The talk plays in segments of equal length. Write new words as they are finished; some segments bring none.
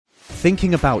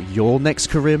thinking about your next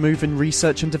career move in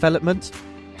research and development?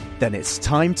 Then it's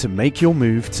time to make your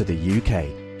move to the UK.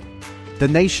 The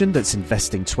nation that's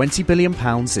investing £20 billion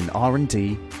in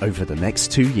R&D over the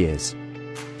next 2 years.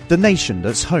 The nation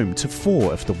that's home to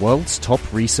 4 of the world's top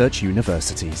research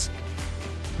universities.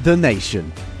 The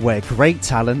nation where great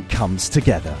talent comes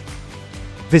together.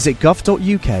 Visit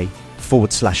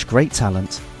gov.uk/great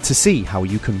talent to see how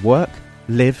you can work,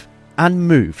 live and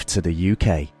move to the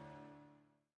UK.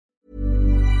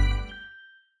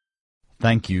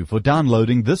 Thank you for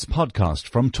downloading this podcast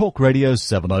from Talk Radio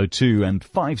 702 and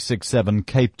 567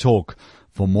 Cape Talk.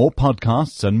 For more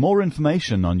podcasts and more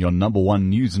information on your number one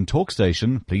news and talk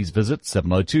station, please visit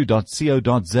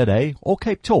 702.co.za or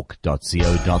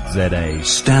capetalk.co.za.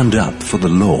 Stand up for the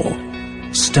law.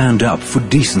 Stand up for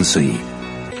decency.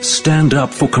 Stand up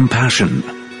for compassion.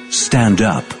 Stand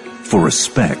up for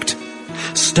respect.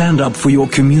 Stand up for your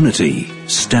community.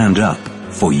 Stand up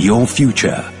for your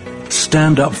future.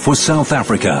 Stand up for South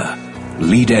Africa.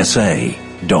 LeadSA.co.za.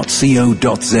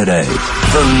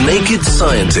 The Naked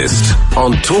Scientist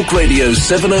on Talk Radio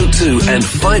 702 and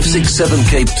 567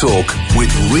 Cape Talk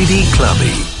with Reedy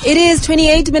Clubby. It is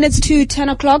 28 minutes to 10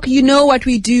 o'clock. You know what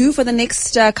we do for the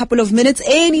next couple of minutes.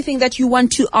 Anything that you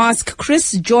want to ask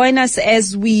Chris, join us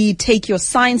as we take your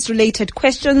science-related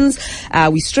questions.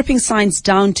 We're stripping science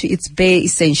down to its bare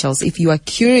essentials. If you are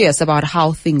curious about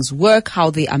how things work, how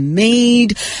they are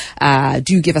made,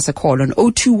 do give us a call on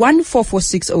 021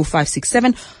 446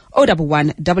 0567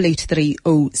 011 883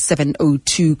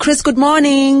 0702. Chris, good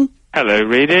morning. Hello,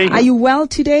 Reedy. Are you well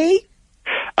today?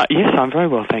 Yes, I'm very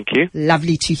well, thank you.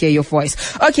 Lovely to hear your voice.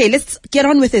 Okay, let's get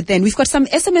on with it then. We've got some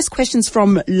SMS questions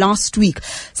from last week.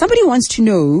 Somebody wants to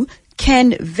know,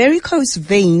 can varicose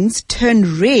veins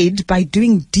turn red by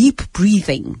doing deep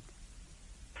breathing?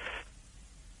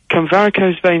 Can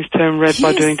varicose veins turn red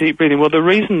by Yes. doing deep breathing? Well, the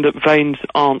reason that veins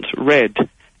aren't red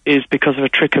is because of a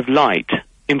trick of light.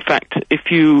 In fact,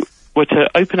 if you were to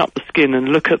open up the skin and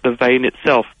look at the vein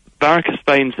itself, varicose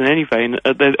veins in any vein,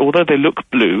 although they look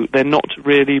blue, they're not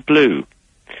really blue.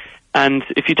 And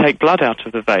if you take blood out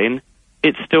of the vein,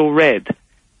 it's still red.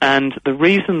 And the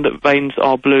reason that veins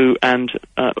are blue and,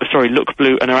 look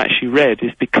blue and are actually red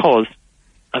is because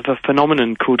of a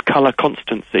phenomenon called colour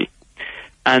constancy.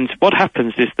 And what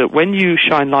happens is that when you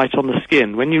shine light on the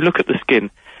skin, when you look at the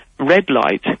skin, red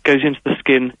light goes into the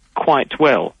skin quite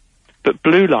well, but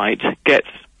blue light gets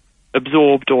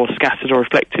absorbed or scattered or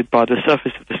reflected by the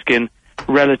surface of the skin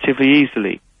relatively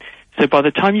easily. So by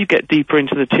the time you get deeper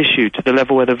into the tissue to the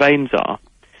level where the veins are,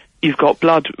 you've got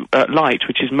blood light,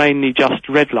 which is mainly just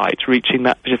red light reaching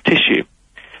that bit of tissue.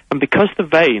 And because the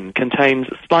vein contains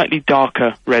slightly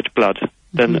darker red blood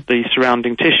than the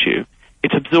surrounding tissue,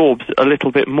 it absorbs a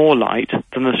little bit more light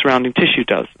than the surrounding tissue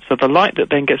does. So the light that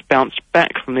then gets bounced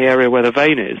back from the area where the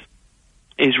vein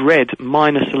is red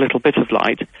minus a little bit of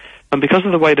light. And because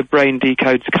of the way the brain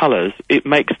decodes colours, it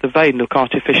makes the vein look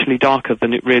artificially darker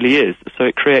than it really is. So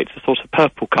it creates a sort of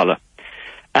purple colour.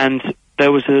 And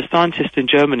there was a scientist in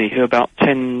Germany who about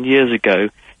 10 years ago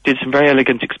did some very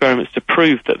elegant experiments to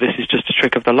prove that this is just a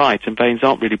trick of the light and veins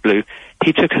aren't really blue.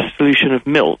 He took a solution of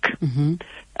milk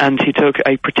and he took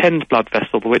a pretend blood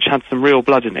vessel which had some real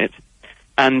blood in it,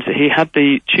 and he had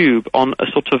the tube on a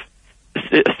sort of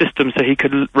a system so he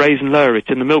could raise and lower it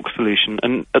in the milk solution,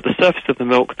 and at the surface of the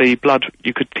milk the blood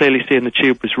you could clearly see in the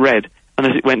tube was red, and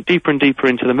as it went deeper and deeper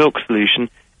into the milk solution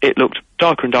it looked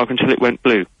darker and darker until it went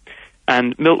blue.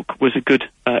 And milk was a good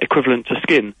equivalent to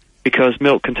skin, because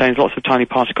milk contains lots of tiny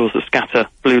particles that scatter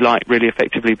blue light really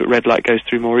effectively, but red light goes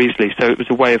through more easily. So it was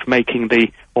a way of making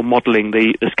modelling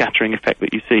the scattering effect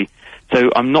that you see.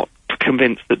 So I'm not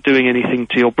convinced that doing anything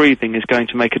to your breathing is going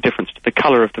to make a difference to the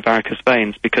colour of the varicose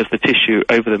veins, because the tissue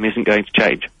over them isn't going to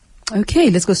change.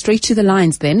 Okay, let's go straight to the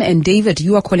lines then. And David,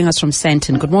 you are calling us from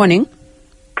Sandton. Good morning.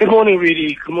 Good morning,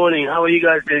 Reedy. Good morning. How are you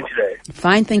guys doing today?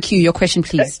 Fine, thank you. Your question,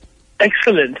 please.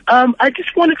 Excellent. I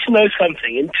just wanted to know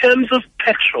something. In terms of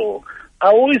petrol, I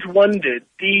always wondered,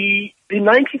 the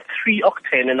 93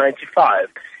 octane and 95,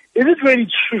 is it really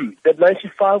true that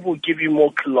 95 will give you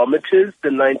more kilometers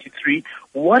than 93?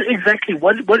 What exactly,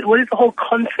 what is the whole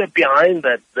concept behind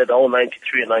that whole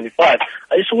 93 and 95?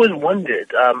 I just always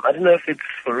wondered. I don't know if it's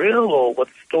for real or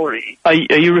what's the story. Are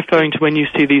you referring to when you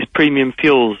see these premium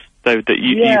fuels, though, that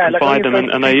you can buy them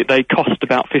and they cost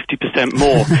about 50%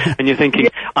 more, and you're thinking,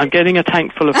 I'm getting a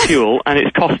tank full of fuel and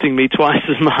it's costing me twice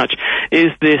as much.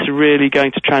 Is this really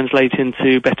going to translate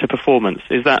into better performance?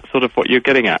 Is that sort of what you're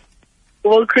getting at?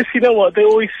 Well, Chris, you know what? They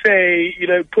always say,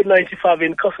 put 95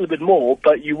 in, cost a little bit more,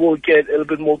 but you will get a little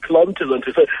bit more kilometers onto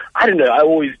it. So, I don't know, I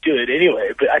always do it anyway,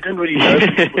 but I don't really know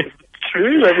if it's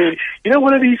true? I mean,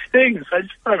 one of these things, I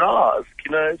just want to ask,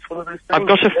 it's one of those things. I've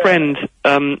got a friend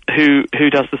who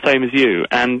does the same as you,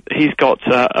 and he's got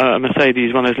a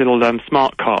Mercedes, one of those little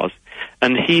smart cars,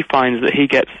 and he finds that he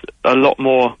gets a lot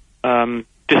more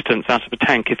distance out of a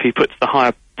tank if he puts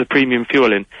the premium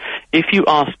fuel in. If you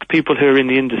ask people who are in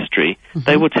the industry,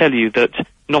 they will tell you that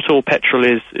not all petrol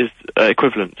is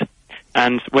equivalent.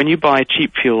 And when you buy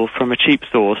cheap fuel from a cheap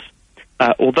source,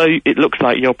 although it looks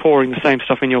like you're pouring the same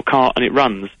stuff in your car and it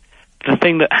runs, the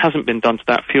thing that hasn't been done to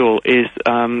that fuel is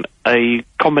a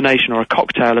combination or a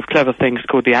cocktail of clever things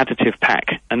called the additive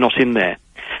pack, and not in there.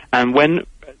 And when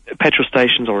petrol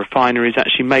stations or refineries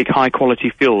actually make high-quality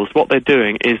fuels, what they're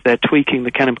doing is they're tweaking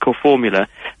the chemical formula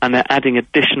and they're adding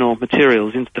additional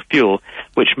materials into the fuel,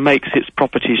 which makes its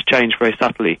properties change very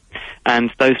subtly.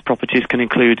 And those properties can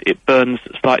include it burns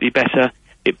slightly better,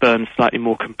 it burns slightly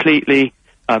more completely,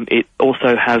 it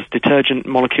also has detergent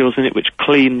molecules in it which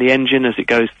clean the engine as it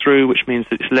goes through, which means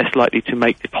that it's less likely to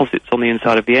make deposits on the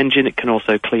inside of the engine. It can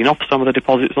also clean off some of the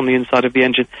deposits on the inside of the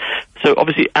engine. So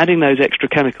obviously adding those extra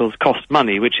chemicals costs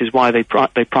money, which is why they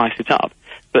price it up.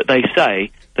 But they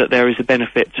say that there is a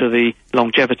benefit to the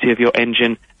longevity of your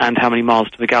engine and how many miles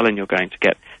to the gallon you're going to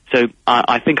get. So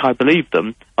I think I believe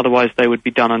them, otherwise they would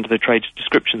be done under the Trade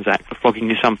Descriptions Act for flogging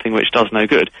you something which does no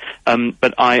good.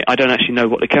 But I don't actually know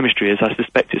what the chemistry is. I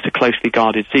suspect it's a closely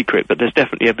guarded secret, but there's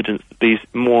definitely evidence that these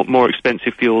more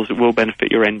expensive fuels will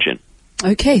benefit your engine.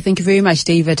 Okay, thank you very much,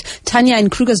 David. Tanya in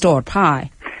Krugersdorp,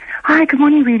 hi. Hi, good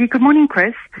morning, Reedy. Good morning,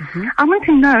 Chris. I want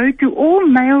to know, do all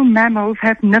male mammals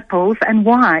have nipples, and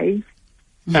why?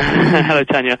 Hello,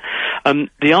 Tanya.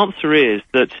 The answer is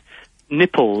that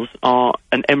nipples are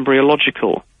an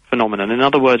embryological phenomenon. In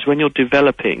other words, when you're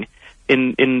developing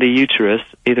in the uterus,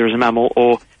 either as a mammal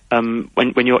or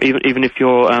when you're even if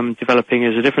you're developing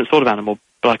as a different sort of animal,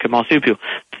 like a marsupial,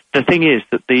 the thing is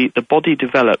that the body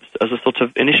develops as a sort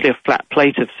of initially a flat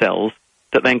plate of cells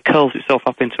that then curls itself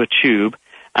up into a tube,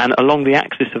 and along the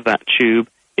axis of that tube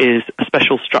is a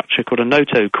special structure called a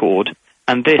notochord,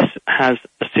 and this has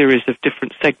a series of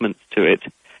different segments to it.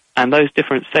 And those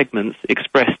different segments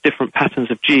express different patterns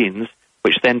of genes,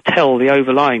 which then tell the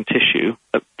overlying tissue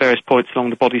at various points along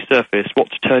the body surface what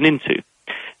to turn into.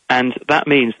 And that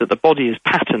means that the body is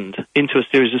patterned into a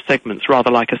series of segments,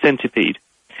 rather like a centipede.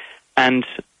 And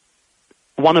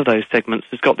one of those segments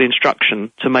has got the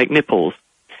instruction to make nipples.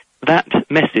 That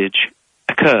message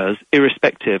occurs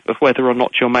irrespective of whether or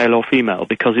not you're male or female,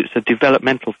 because it's a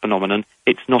developmental phenomenon,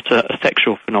 it's not a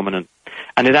sexual phenomenon.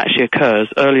 And it actually occurs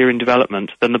earlier in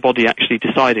development than the body actually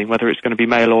deciding whether it's going to be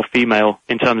male or female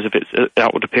in terms of its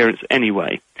outward appearance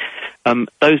anyway.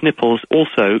 Those nipples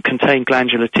also contain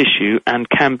glandular tissue and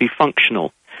can be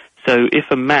functional. So if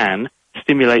a man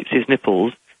stimulates his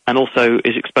nipples and also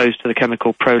is exposed to the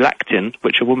chemical prolactin,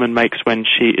 which a woman makes when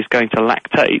she is going to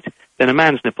lactate, then a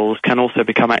man's nipples can also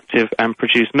become active and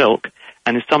produce milk.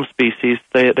 And in some species,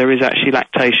 there is actually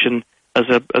lactation as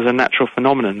a natural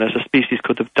phenomenon. There's a species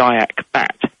called the Dyak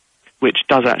bat, which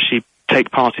does actually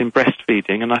take part in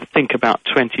breastfeeding, and I think about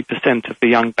 20% of the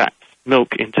young bat's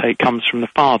milk intake comes from the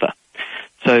father.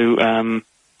 So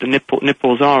the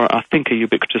nipples are, I think, a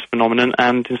ubiquitous phenomenon,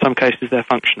 and in some cases they're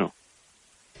functional.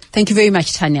 Thank you very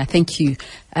much, Tanya. Thank you.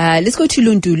 Let's go to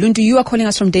Lundu. Lundu, you are calling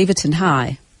us from Davidson.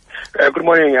 Hi. Good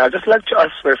morning. I'd just like to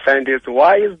ask my friend is,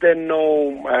 why is there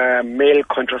no male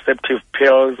contraceptive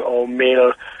pills or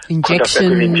male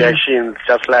contraceptive injections?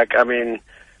 Just like,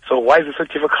 so why is it so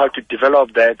difficult to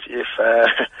develop that if,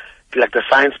 like the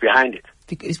science behind it?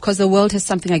 Because the world has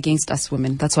something against us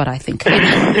women. That's what I think.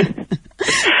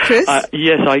 Chris?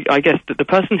 Yes, I guess that the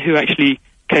person who actually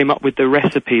came up with the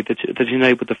recipe that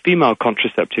enabled the female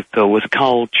contraceptive pill was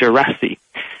Carl Djerassi,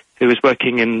 who was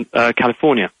working in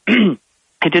California.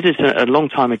 He did it a long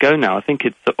time ago now. I think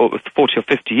it's 40 or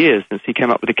 50 years since he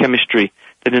came up with the chemistry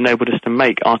that enabled us to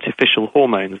make artificial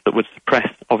hormones that would suppress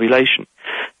ovulation.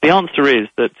 The answer is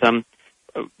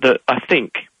that I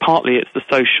think partly it's the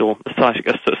social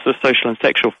and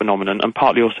sexual phenomenon, and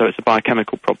partly also it's a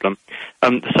biochemical problem.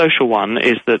 The social one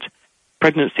is that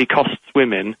pregnancy costs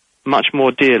women much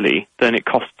more dearly than it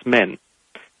costs men.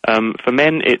 For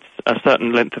men, it's a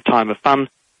certain length of time of fun,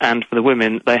 and for the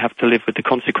women, they have to live with the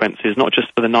consequences, not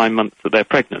just for the 9 months that they're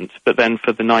pregnant, but then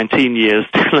for the 19 years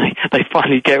till they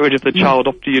finally get rid of the child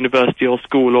off to university or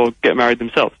school or get married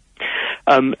themselves.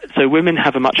 So women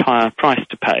have a much higher price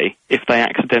to pay if they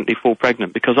accidentally fall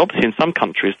pregnant, because obviously in some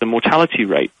countries the mortality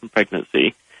rate from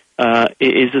pregnancy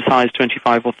is as high as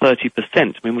 25 or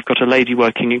 30%. We've got a lady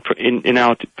working in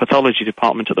our pathology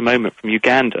department at the moment from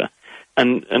Uganda,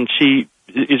 and she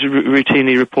is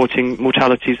routinely reporting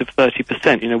mortalities of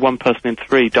 30%. You know, 1 person in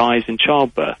 3 dies in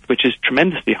childbirth, which is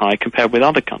tremendously high compared with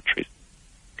other countries.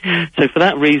 So for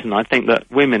that reason, I think that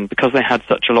women, because they had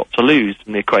such a lot to lose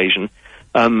in the equation,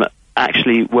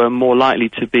 actually were more likely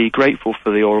to be grateful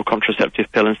for the oral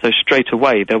contraceptive pill, and so straight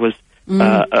away there was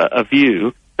a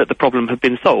view that the problem had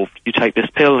been solved. You take this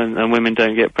pill and women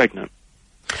don't get pregnant.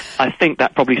 I think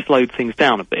that probably slowed things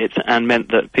down a bit and meant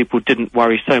that people didn't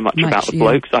worry so much about the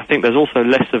blokes. I think there's also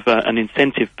less of an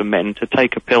incentive for men to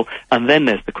take a pill. And then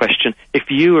there's the question, if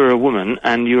you were a woman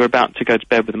and you were about to go to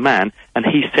bed with a man and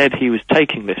he said he was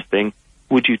taking this thing,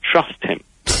 would you trust him?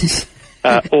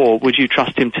 Or would you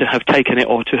trust him to have taken it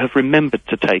or to have remembered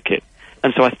to take it?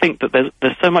 And so I think that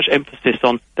there's so much emphasis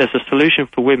on there's a solution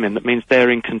for women that means they're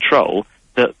in control,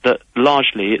 that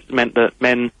largely it's meant that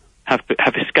men have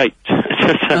escaped to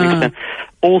a certain extent.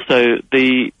 Also,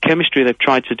 the chemistry they've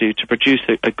tried to do to produce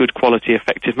a good quality,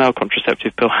 effective male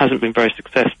contraceptive pill hasn't been very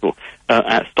successful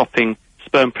at stopping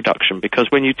sperm production, because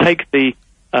when you take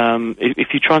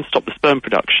if you try and stop the sperm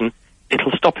production,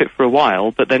 it'll stop it for a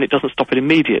while, but then it doesn't stop it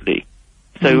immediately.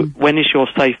 So when is your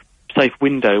safe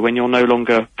window when you're no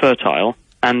longer fertile?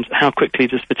 And how quickly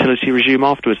does fertility resume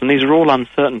afterwards? And these are all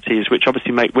uncertainties which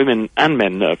obviously make women and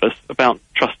men nervous about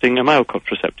trusting a male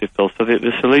contraceptive pill. So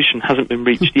the solution hasn't been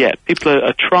reached yet. People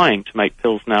are trying to make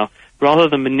pills now, rather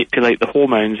than manipulate the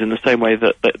hormones in the same way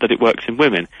that it works in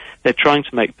women. They're trying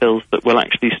to make pills that will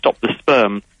actually stop the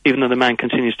sperm, even though the man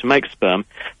continues to make sperm.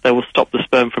 They will stop the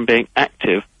sperm from being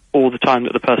active all the time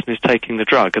that the person is taking the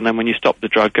drug, and then when you stop the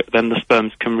drug, then the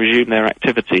sperms can resume their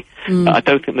activity. I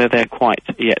don't think they're there quite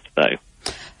yet, though.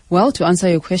 Well, to answer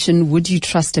your question, would you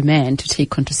trust a man to take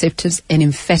contraceptives? An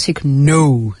emphatic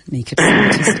no, Naked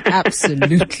Scientist.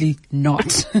 Absolutely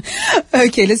not.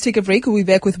 Okay, let's take a break. We'll be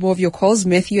back with more of your calls.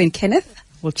 Matthew and Kenneth,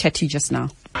 we'll chat to you just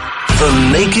now.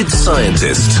 The Naked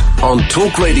Scientist on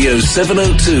Talk Radio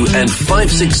 702 and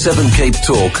 567 Cape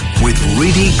Talk with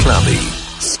Reedy Clubby.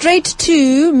 Straight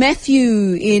to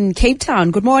Matthew in Cape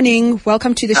Town. Good morning.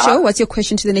 Welcome to the show. What's your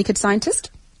question to the Naked Scientist?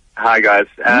 Hi, guys.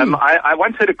 I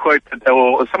once heard a quote,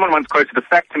 or someone once quoted a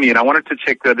fact to me, and I wanted to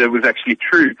check that it was actually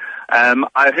true.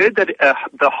 I heard that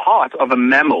the heart of a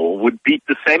mammal would beat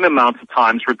the same amount of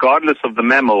times, regardless of the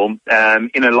mammal,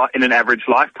 in an average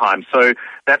lifetime. So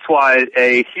that's why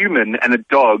a human and a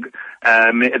dog,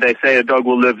 they say a dog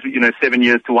will live, 7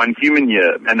 years to 1 human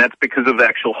year, and that's because of the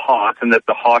actual heart, and that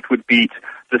the heart would beat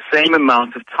the same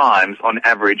amount of times on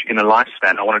average in a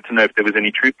lifespan. I wanted to know if there was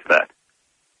any truth to that.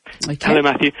 Okay. Hello,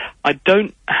 Matthew. I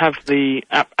don't have the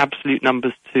absolute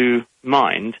numbers to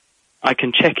mind. I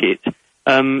can check it.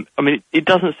 It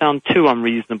doesn't sound too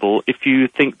unreasonable if you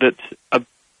think that a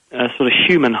sort of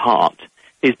human heart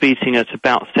is beating at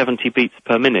about 70 beats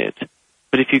per minute.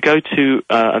 But if you go to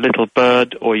a little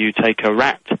bird, or you take a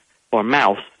rat or a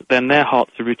mouse, then their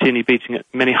hearts are routinely beating at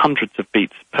many hundreds of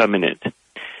beats per minute.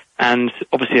 And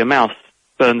obviously a mouse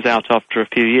burns out after a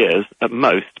few years, at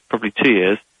most, probably 2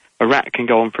 years. A rat can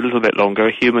go on for a little bit longer,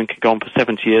 a human can go on for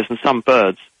 70 years, and some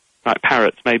birds, like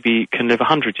parrots, maybe can live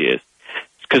 100 years.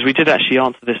 Because we did actually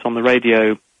answer this on the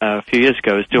radio a few years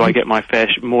ago, as do I get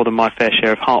more than my fair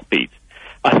share of heartbeats?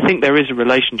 I think there is a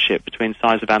relationship between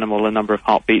size of animal and number of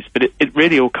heartbeats, but it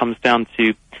really all comes down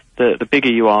to the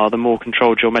bigger you are, the more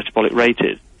controlled your metabolic rate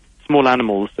is. Small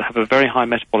animals have a very high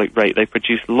metabolic rate. They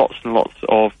produce lots and lots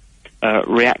of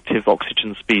reactive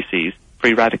oxygen species,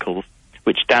 free radicals,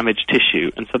 which damage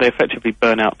tissue, and so they effectively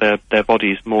burn out their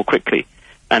bodies more quickly.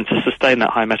 And to sustain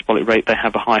that high metabolic rate, they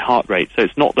have a high heart rate. So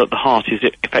it's not that the heart is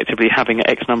effectively having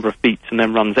X number of beats and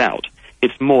then runs out.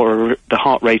 It's more the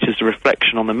heart rate is a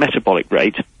reflection on the metabolic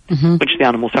rate, which the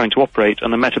animal's having to operate,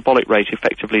 and the metabolic rate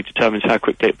effectively determines how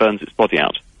quickly it burns its body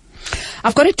out.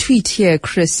 I've got a tweet here,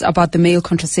 Chris, about the male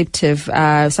contraceptive.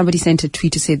 Somebody sent a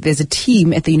tweet to say there's a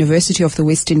team at the University of the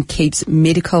Western Cape's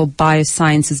Medical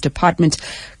Biosciences Department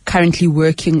currently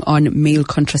working on male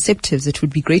contraceptives. It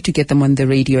would be great to get them on the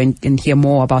radio and hear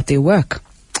more about their work.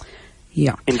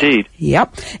 Yeah. Indeed.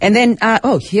 Yep. And then,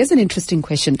 here's an interesting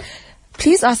question.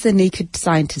 Please ask the Naked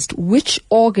Scientist, which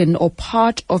organ or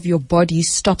part of your body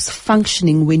stops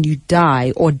functioning when you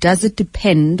die, or does it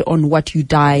depend on what you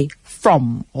die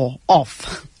from or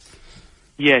of?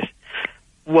 Yes.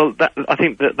 Well, I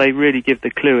think that they really give the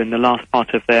clue in the last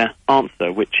part of their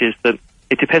answer, which is that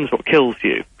it depends what kills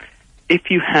you.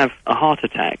 If you have a heart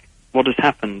attack, what has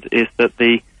happened is that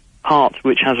the heart,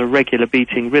 which has a regular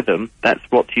beating rhythm, that's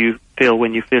what you feel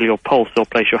when you feel your pulse or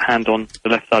place your hand on the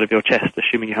left side of your chest,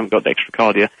 assuming you haven't got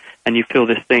dextrocardia, and you feel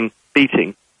this thing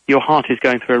beating, your heart is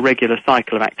going through a regular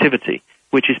cycle of activity,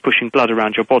 which is pushing blood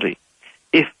around your body.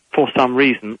 If, for some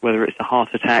reason, whether it's a heart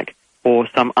attack or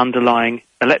some underlying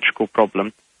electrical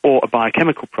problem or a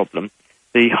biochemical problem,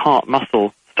 the heart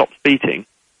muscle stops beating,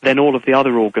 then all of the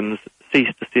other organs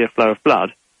cease to see a flow of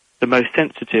blood. The most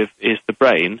sensitive is the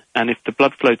brain, and if the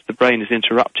blood flow to the brain is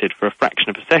interrupted for a fraction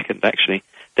of a second, actually,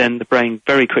 then the brain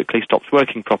very quickly stops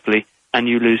working properly and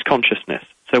you lose consciousness.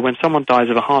 So when someone dies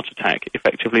of a heart attack,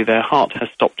 effectively their heart has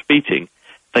stopped beating,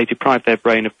 they deprive their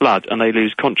brain of blood and they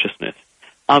lose consciousness.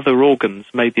 Other organs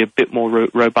may be a bit more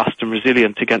robust and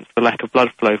resilient against the lack of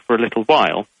blood flow for a little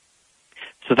while.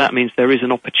 So that means there is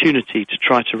an opportunity to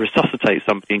try to resuscitate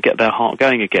somebody and get their heart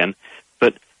going again.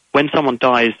 But when someone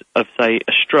dies of, say,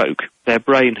 a stroke, their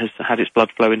brain has had its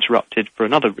blood flow interrupted for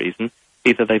another reason.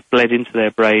 Either they've bled into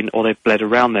their brain or they've bled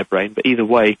around their brain, but either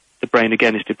way, the brain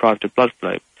again is deprived of blood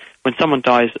flow. When someone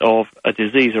dies of a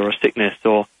disease or a sickness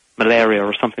or malaria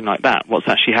or something like that, what's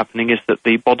actually happening is that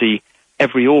the body,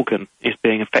 every organ is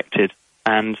being affected,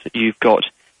 and you've got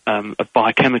a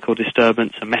biochemical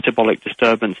disturbance, a metabolic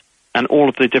disturbance, and all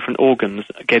of the different organs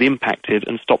get impacted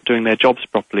and stop doing their jobs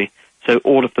properly. So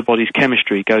all of the body's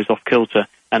chemistry goes off kilter,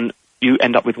 and you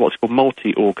end up with what's called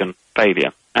multi-organ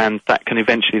failure. And that can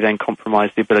eventually then compromise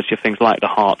the ability of things like the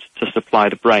heart to supply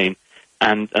the brain.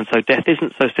 And so death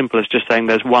isn't so simple as just saying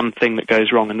there's one thing that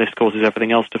goes wrong and this causes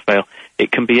everything else to fail.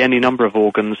 It can be any number of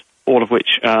organs, all of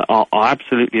which are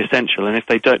absolutely essential. And if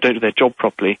they don't do their job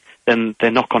properly, then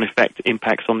their knock-on effect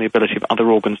impacts on the ability of other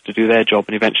organs to do their job,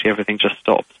 and eventually everything just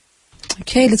stops.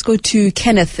 Okay, let's go to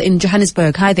Kenneth in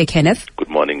Johannesburg. Hi there, Kenneth. Good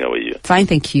morning, how are you? Fine,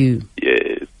 thank you.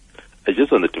 Yes. I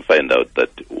just wanted to find out that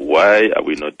why are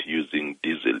we not using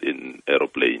diesel in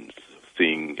aeroplanes,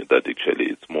 seeing that actually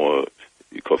it's more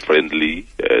eco-friendly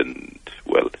and,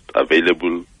 well,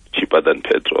 available, cheaper than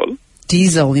petrol.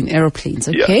 Diesel in aeroplanes,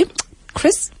 okay. Yeah.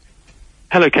 Chris?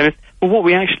 Hello, Kenneth. Well, what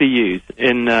we actually use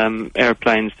in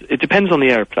aeroplanes, it depends on the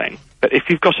aeroplane. But if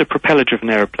you've got a propeller-driven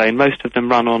aeroplane, most of them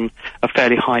run on a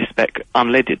fairly high-spec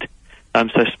unleaded.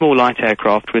 So small light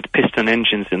aircraft with piston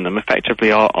engines in them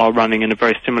effectively are running in a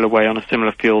very similar way on a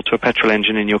similar fuel to a petrol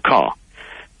engine in your car.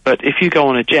 But if you go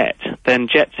on a jet, then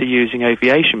jets are using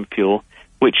aviation fuel,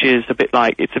 which is a bit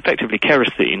like, it's effectively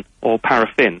kerosene or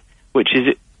paraffin, which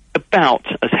is about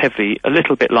as heavy, a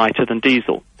little bit lighter than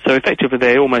diesel. So effectively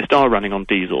they almost are running on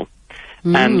diesel.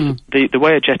 And the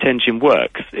way a jet engine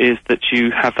works is that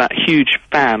you have that huge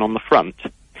fan on the front,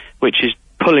 which is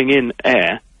pulling in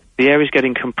air. The air is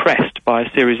getting compressed by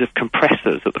a series of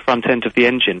compressors at the front end of the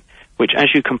engine, which as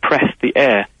you compress the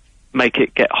air, make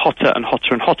it get hotter and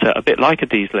hotter and hotter, a bit like a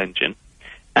diesel engine.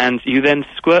 And you then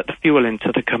squirt the fuel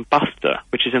into the combustor,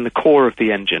 which is in the core of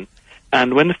the engine.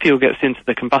 And when the fuel gets into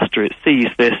the combustor, it sees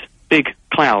this big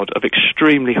cloud of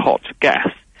extremely hot gas,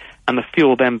 and the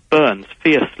fuel then burns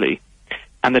fiercely,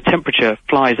 and the temperature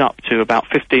flies up to about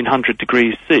 1500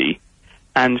 degrees C,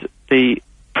 and the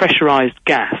pressurized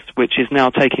gas, which is now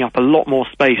taking up a lot more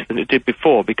space than it did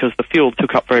before because the fuel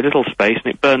took up very little space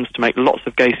and it burns to make lots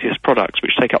of gaseous products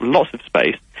which take up lots of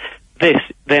space. This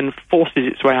then forces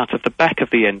its way out of the back of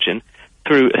the engine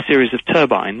through a series of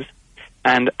turbines,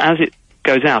 and as it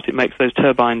goes out, it makes those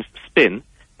turbines spin.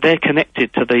 They're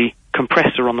connected to the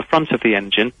compressor on the front of the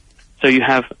engine, so you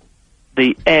have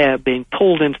the air being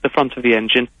pulled into the front of the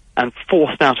engine and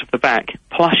forced out of the back,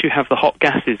 plus you have the hot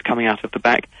gases coming out of the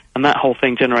back, and that whole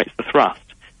thing generates the thrust.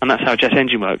 And that's how a jet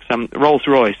engine works.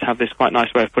 Rolls-Royce have this quite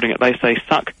nice way of putting it. They say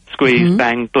suck, squeeze,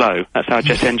 bang, blow. That's how a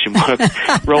jet engine works.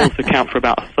 Rolls account for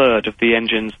about a third of the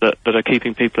engines that are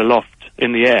keeping people aloft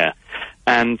in the air.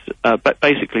 And but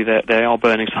basically they are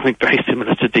burning something very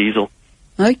similar to diesel.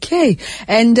 Okay.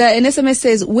 And an SMS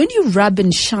says, when you rub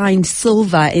and shine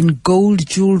silver and gold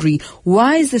jewelry,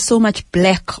 why is there so much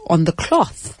black on the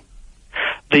cloth?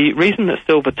 The reason that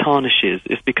silver tarnishes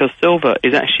is because silver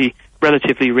is actually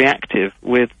relatively reactive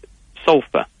with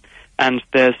sulfur. And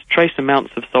there's trace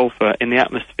amounts of sulfur in the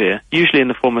atmosphere, usually in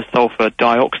the form of sulfur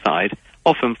dioxide,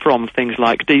 often from things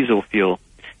like diesel fuel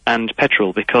and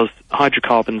petrol, because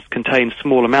hydrocarbons contain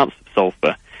small amounts of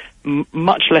sulfur.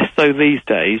 Much less so these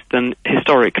days than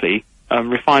historically.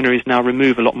 Refineries now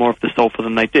remove a lot more of the sulfur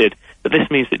than they did, but this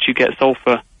means that you get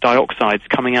sulfur dioxides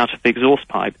coming out of the exhaust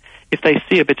pipe. If they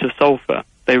see a bit of sulfur,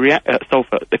 they react.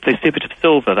 If they see a bit of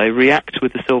silver, they react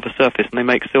with the silver surface and they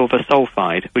make silver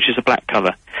sulfide, which is a black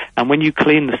color. And when you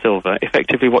clean the silver,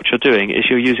 effectively what you're doing is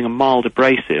you're using a mild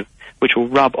abrasive, which will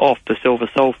rub off the silver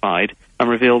sulfide and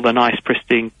reveal the nice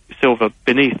pristine silver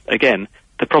beneath again.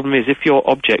 The problem is if your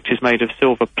object is made of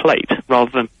silver plate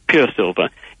rather than pure silver,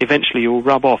 eventually you'll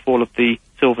rub off all of the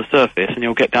silver surface and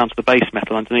you'll get down to the base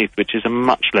metal underneath, which is a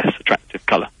much less attractive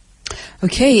color.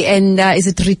 Okay, and is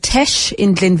it Ritesh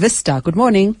in Glen Vista? Good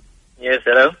morning. Yes,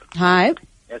 hello. Hi.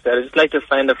 Yes, I'd just like to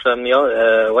find out from you,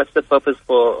 what's the purpose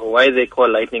for why they call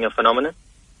lightning a phenomenon?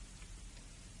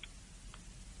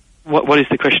 What is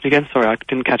the question again? Sorry, I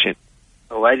didn't catch it.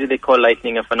 Why do they call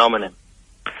lightning a phenomenon?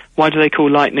 Why do they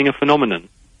call lightning a phenomenon?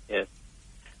 Yes.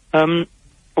 Well,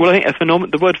 I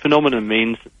think the word phenomenon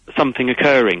means something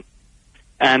occurring,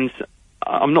 and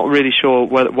I'm not really sure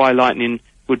why lightning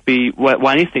would be,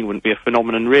 why anything wouldn't be a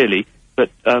phenomenon really. But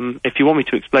if you want me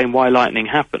to explain why lightning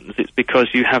happens, it's because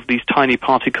you have these tiny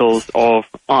particles of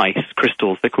ice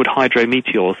crystals. They're called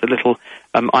hydrometeors. They're little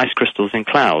ice crystals in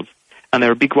clouds, and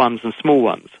there are big ones and small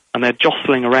ones, and they're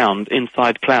jostling around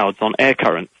inside clouds on air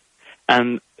currents.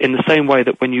 And in the same way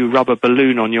that when you rub a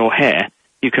balloon on your hair,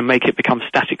 you can make it become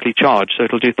statically charged, so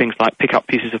it'll do things like pick up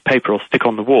pieces of paper or stick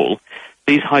on the wall.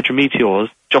 These hydrometeors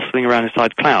jostling around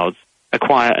inside clouds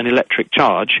acquire an electric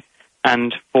charge,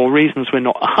 and for reasons we're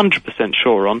not 100%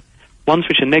 sure on, ones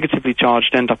which are negatively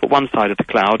charged end up at one side of the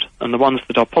cloud, and the ones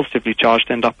that are positively charged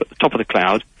end up at the top of the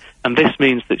cloud, and this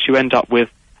means that you end up with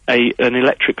an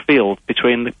electric field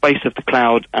between the base of the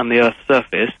cloud and the Earth's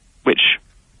surface, which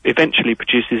eventually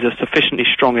produces a sufficiently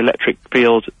strong electric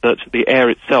field that the air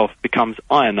itself becomes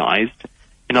ionized,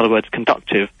 in other words,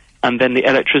 conductive, and then the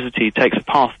electricity takes a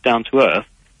path down to Earth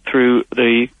through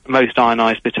the most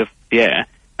ionized bit of the air,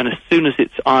 and as soon as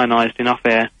it's ionized enough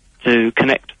air to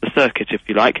connect the circuit, if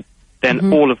you like,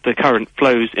 then all of the current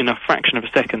flows in a fraction of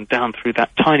a second down through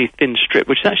that tiny thin strip,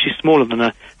 which is actually smaller than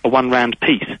a one-rand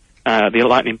piece, the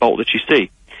lightning bolt that you see.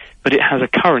 But it has a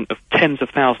current of tens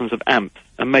of thousands of amps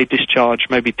and may discharge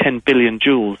maybe 10 billion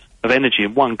joules of energy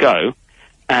in one go,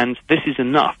 and this is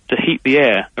enough to heat the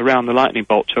air around the lightning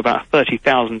bolt to about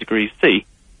 30,000 degrees C,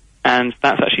 and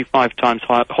that's actually 5 times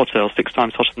hotter or 6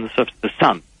 times hotter than the surface of the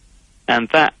sun. And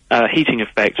that heating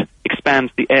effect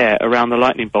expands the air around the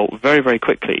lightning bolt very, very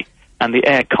quickly, and the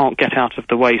air can't get out of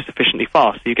the way sufficiently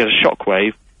fast, so you get a shock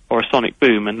wave or a sonic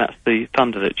boom, and that's the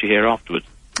thunder that you hear afterwards.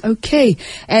 Okay,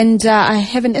 and I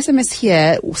have an SMS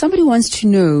here. Somebody wants to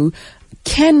know,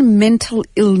 can mental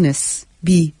illness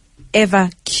be ever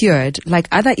cured like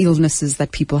other illnesses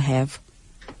that people have?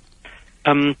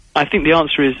 I think the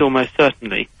answer is almost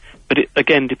certainly, but it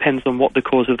again depends on what the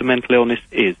cause of the mental illness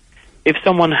is. If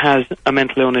someone has a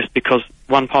mental illness because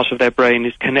one part of their brain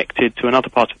is connected to another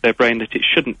part of their brain that it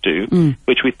shouldn't do,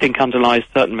 which we think underlies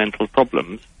certain mental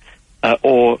problems,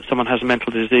 or someone has a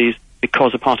mental disease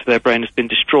because a part of their brain has been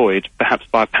destroyed, perhaps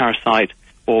by a parasite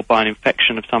or by an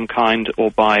infection of some kind or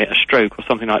by a stroke or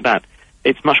something like that,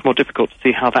 it's much more difficult to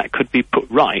see how that could be put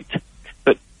right.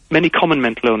 But many common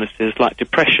mental illnesses, like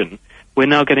depression, we're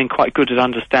now getting quite good at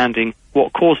understanding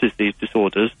what causes these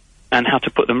disorders and how to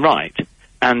put them right.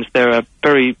 And there are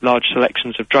very large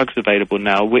selections of drugs available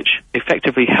now which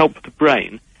effectively help the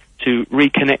brain to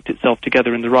reconnect itself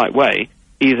together in the right way,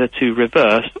 either to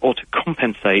reverse or to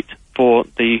compensate for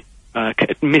the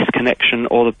misconnection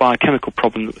or the biochemical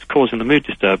problem that was causing the mood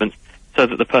disturbance, so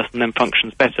that the person then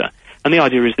functions better. And the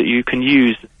idea is that you can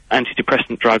use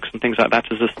antidepressant drugs and things like that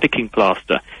as a sticking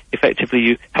plaster. Effectively,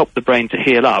 you help the brain to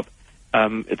heal up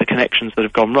the connections that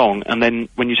have gone wrong, and then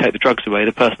when you take the drugs away,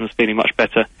 the person is feeling much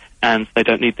better and they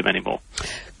don't need them anymore.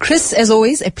 Chris, as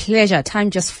always, a pleasure.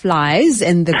 Time just flies,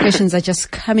 and the questions are just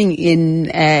coming in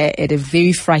at a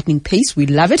very frightening pace. We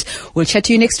love it. We'll chat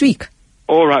to you next week.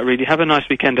 All right, really. Have a nice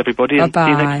weekend, everybody, and see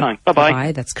you next time. Bye-bye.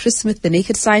 Bye-bye. That's Chris Smith, the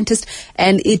Naked Scientist,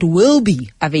 and it will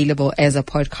be available as a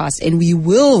podcast, and we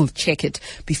will check it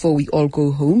before we all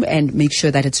go home and make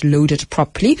sure that it's loaded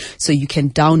properly, so you can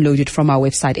download it from our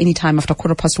website anytime after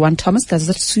 1:15. Thomas, does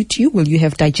that suit you? Will you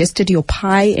have digested your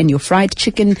pie and your fried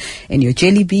chicken and your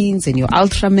jelly beans and your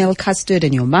ultra milk custard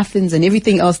and your muffins and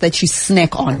everything else that you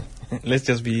snack on? Let's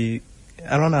just be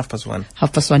around 1:30.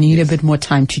 1:30. You need a bit more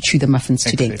time to chew the muffins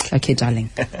today. Okay, darling.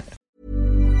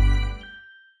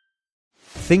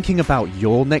 Thinking about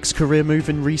your next career move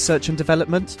in research and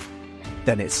development?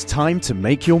 Then it's time to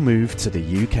make your move to the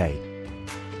UK.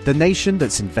 The nation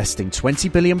that's investing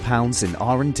 £20 billion in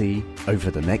R&D over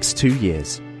the next 2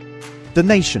 years. The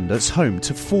nation that's home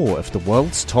to 4 of the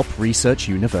world's top research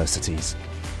universities.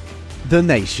 The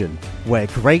nation where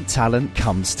great talent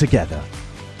comes together.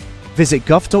 Visit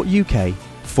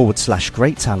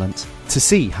gov.uk/great talent to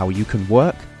see how you can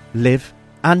work, live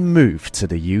and move to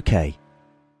the UK.